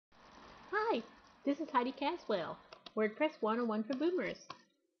This is Heidi Caswell, WordPress 101 for Boomers.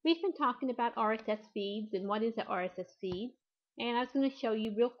 We've been talking about RSS feeds and what is an RSS feed, and I was going to show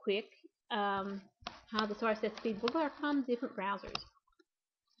you real quick how this RSS feed will work on different browsers.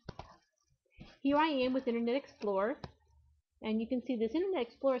 Here I am with Internet Explorer, and you can see this Internet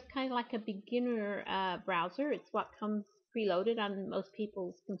Explorer is kind of like a beginner browser. It's what comes preloaded on most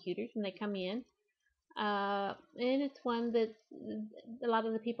people's computers when they come in. And it's one that a lot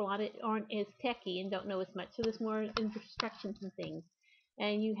of the people on it aren't as techy and don't know as much, so there's more instructions and things.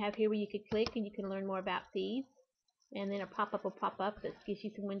 And you have here where you could click and you can learn more about feeds, and then a pop-up will pop up that gives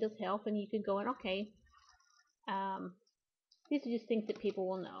you some Windows help, and you can go in, okay, these are just things that people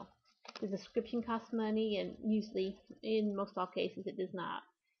will know. The description costs money, and usually, in most all cases, it does not.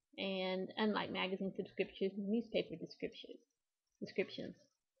 And unlike magazine subscriptions, newspaper subscriptions,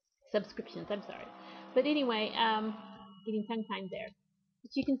 I'm sorry. But anyway, getting tongue-tied there.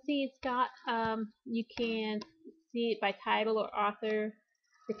 But you can see it's got, you can see it by title or author,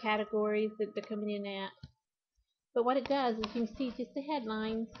 the categories that they're coming in at. But what it does is you can see just the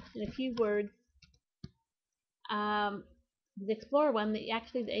headlines and a few words. The Explorer one,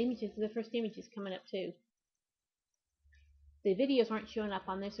 actually the images, the first images coming up too. The videos aren't showing up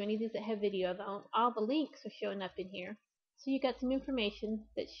on this, so any of these that have video, all the links are showing up in here. So you got some information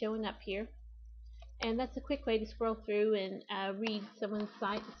that's showing up here. And that's a quick way to scroll through and read someone's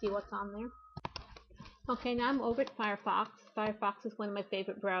site to see what's on there. Okay, now I'm over at Firefox. Firefox is one of my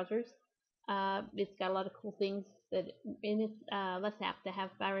favorite browsers. It's got a lot of cool things that, and it's less apt to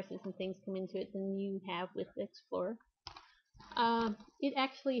have viruses and things come into it than you have with Explorer. It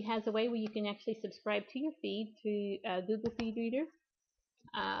actually has a way where you can actually subscribe to your feed through Google Feed Reader,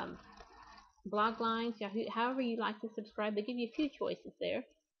 blog lines, Yahoo, however you like to subscribe. They give you a few choices there.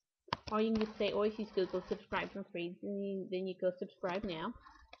 Or you can just say, always use Google, subscribe for free, and then you go subscribe now.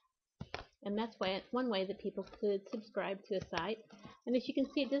 And that's one way that people could subscribe to a site. And as you can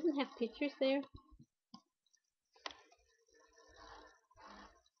see, it doesn't have pictures there.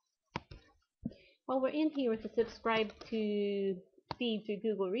 While we're in here with the subscribe to feed through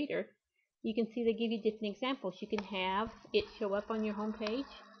Google Reader, you can see they give you different examples. You can have it show up on your home page,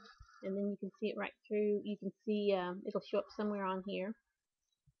 and then you can see it right through. You can see it'll show up somewhere on here.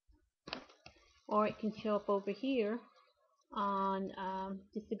 Or it can show up over here on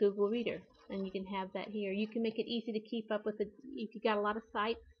just the Google Reader, and you can have that here. You can make it easy to keep up with it. If you got a lot of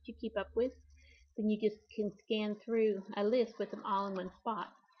sites to keep up with, then you just can scan through a list with them all in one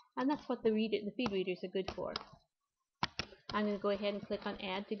spot, and that's what the feed readers are good for. I'm going to go ahead and click on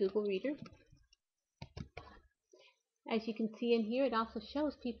Add to Google Reader. As you can see in here, it also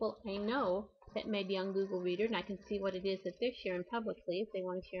shows people I know that may be on Google Reader, and I can see what it is that they're sharing publicly if they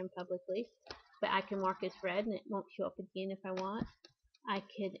want to share them publicly. But I can mark as read, and it won't show up again if I want. I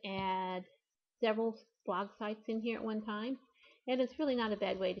could add several blog sites in here at one time, and it's really not a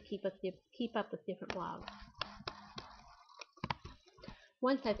bad way to keep up with different blogs.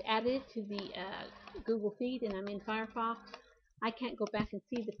 Once I've added it to the Google feed and I'm in Firefox, I can't go back and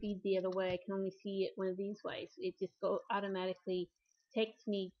see the feed the other way. I can only see it one of these ways. It just automatically takes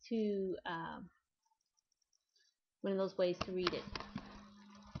me to one of those ways to read it.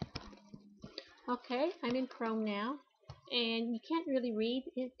 Okay, I'm in Chrome now, and you can't really read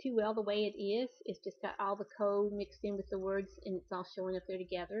it too well the way it is. It's just got all the code mixed in with the words, and it's all showing up there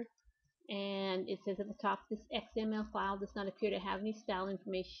together. And it says at the top, this XML file does not appear to have any style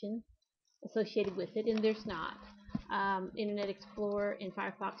information associated with it, and there's not. Internet Explorer and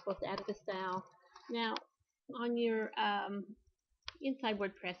Firefox both added a style. Now, on your inside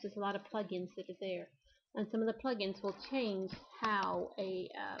WordPress, there's a lot of plugins that are there, and some of the plugins will change how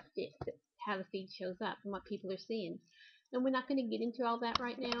how the feed shows up and what people are seeing. And we're not going to get into all that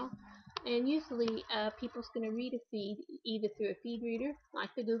right now. And usually, people's going to read a feed either through a feed reader,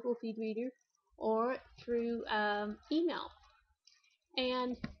 like the Google Feed Reader, or through email.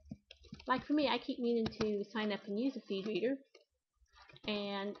 And like for me, I keep meaning to sign up and use a feed reader,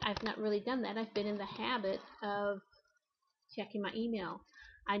 and I've not really done that. I've been in the habit of checking my email.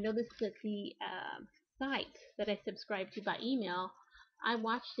 I noticed that the sites that I subscribe to by email, I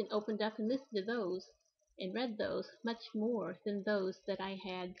watched and opened up and listened to those and read those much more than those that I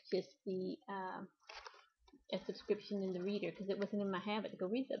had just a subscription in the reader, because it wasn't in my habit to go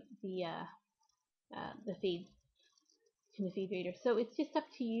read the feed in the feed reader. So it's just up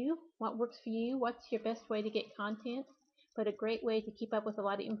to you what works for you, what's your best way to get content. But a great way to keep up with a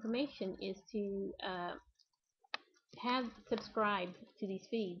lot of information is to subscribe to these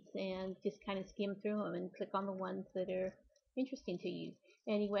feeds and just kind of skim through them and click on the ones that are interesting to you.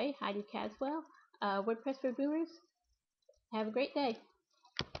 Anyway, Heidi Caswell, WordPress for Boomers. Have a great day.